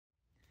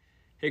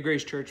Hey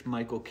Grace Church,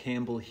 Michael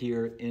Campbell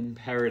here in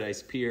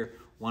Paradise Pier.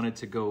 Wanted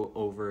to go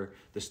over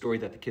the story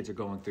that the kids are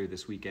going through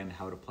this weekend,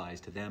 how it applies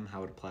to them,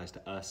 how it applies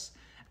to us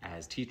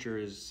as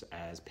teachers,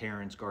 as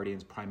parents,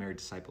 guardians, primary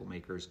disciple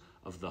makers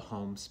of the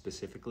home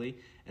specifically.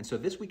 And so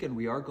this weekend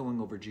we are going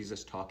over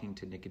Jesus talking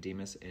to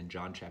Nicodemus in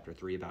John chapter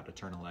 3 about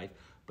eternal life.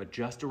 But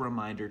just a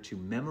reminder to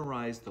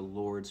memorize the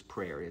Lord's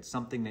Prayer. It's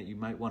something that you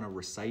might want to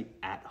recite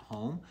at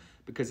home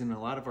because in a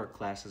lot of our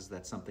classes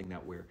that's something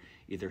that we're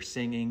either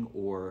singing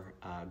or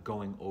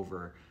going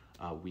over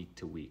week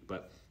to week.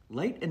 But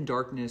light and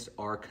darkness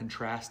are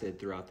contrasted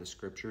throughout the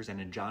scriptures,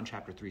 and in John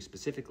chapter 3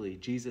 specifically,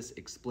 Jesus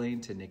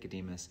explained to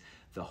Nicodemus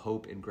the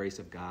hope and grace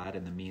of God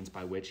and the means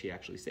by which he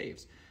actually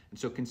saves. And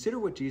so consider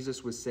what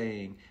Jesus was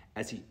saying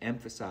as he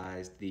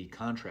emphasized the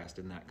contrast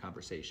in that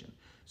conversation.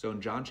 So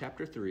in John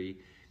chapter 3,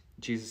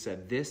 Jesus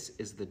said, "This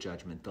is the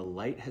judgment. The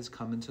light has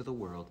come into the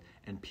world,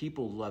 and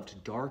people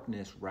loved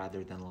darkness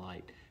rather than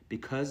light,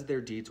 because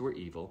their deeds were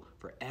evil.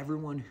 For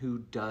everyone who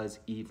does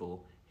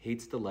evil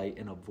hates the light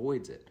and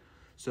avoids it,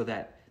 so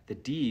that the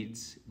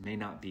deeds may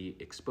not be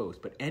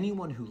exposed. But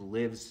anyone who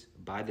lives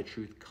by the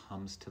truth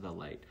comes to the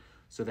light,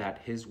 so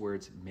that his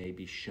words may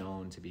be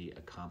shown to be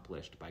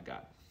accomplished by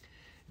God."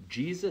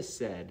 Jesus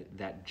said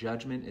that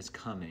judgment is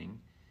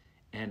coming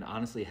and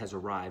honestly has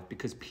arrived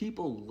because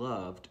people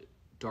loved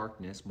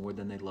darkness more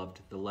than they loved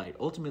the light.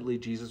 Ultimately,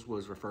 Jesus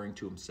was referring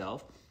to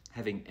himself,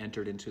 having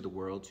entered into the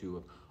world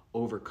to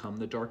overcome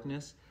the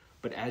darkness.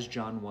 But as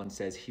John 1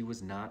 says, he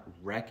was not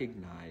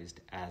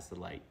recognized as the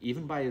light,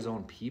 even by his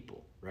own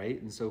people,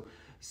 right? And so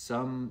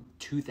some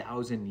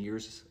 2,000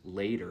 years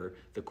later,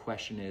 the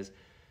question is,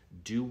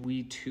 do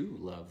we too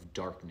love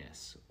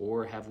darkness,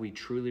 or have we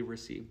truly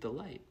received the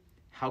light?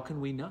 How can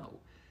we know?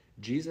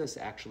 Jesus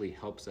actually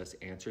helps us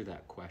answer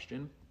that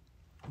question.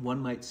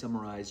 One might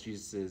summarize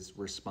Jesus'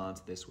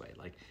 response this way,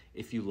 like,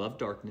 if you love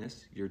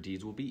darkness, your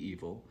deeds will be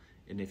evil,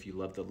 and if you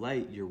love the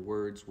light, your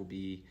words will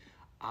be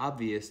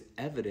obvious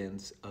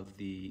evidence of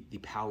the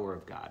power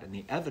of God. And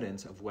the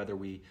evidence of whether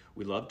we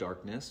love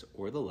darkness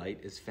or the light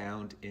is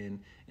found in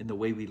the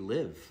way we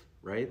live,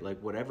 right? Like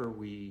whatever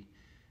we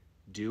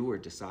do or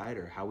decide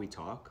or how we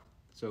talk.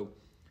 So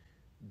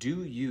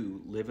do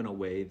you live in a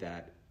way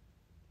that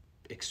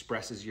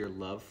expresses your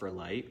love for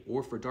light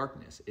or for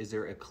darkness? Is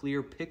there a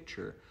clear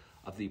picture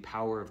of the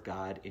power of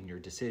God in your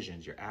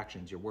decisions, your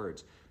actions, your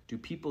words? Do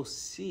people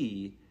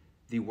see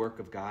the work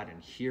of God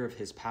and hear of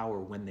his power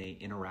when they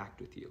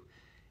interact with you?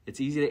 It's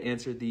easy to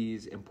answer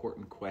these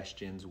important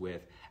questions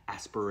with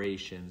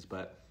aspirations,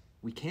 but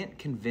we can't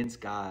convince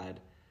God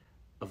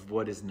of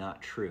what is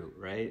not true,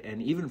 right?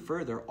 And even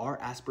further, our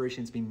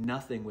aspirations mean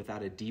nothing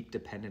without a deep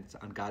dependence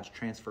on God's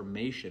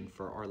transformation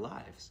for our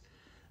lives.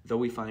 Though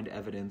we find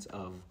evidence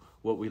of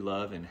what we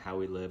love and how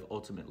we live,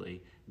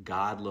 ultimately,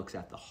 God looks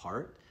at the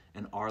heart,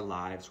 and our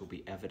lives will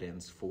be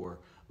evidence for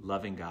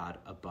loving God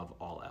above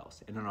all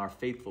else. And in our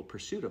faithful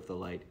pursuit of the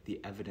light, the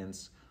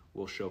evidence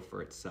will show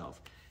for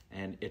itself.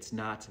 And it's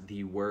not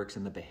the works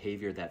and the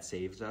behavior that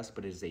saves us,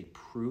 but it is a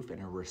proof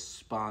and a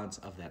response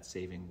of that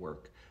saving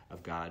work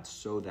of God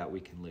so that we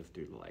can live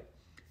through the light.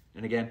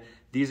 And again,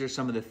 these are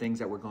some of the things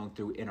that we're going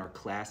through in our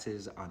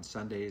classes on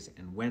Sundays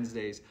and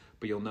Wednesdays,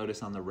 but you'll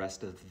notice on the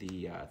rest of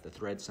the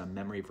thread some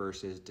memory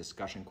verses,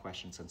 discussion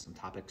questions, and some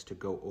topics to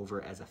go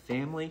over as a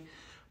family.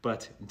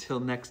 But until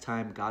next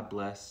time, God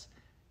bless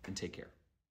and take care.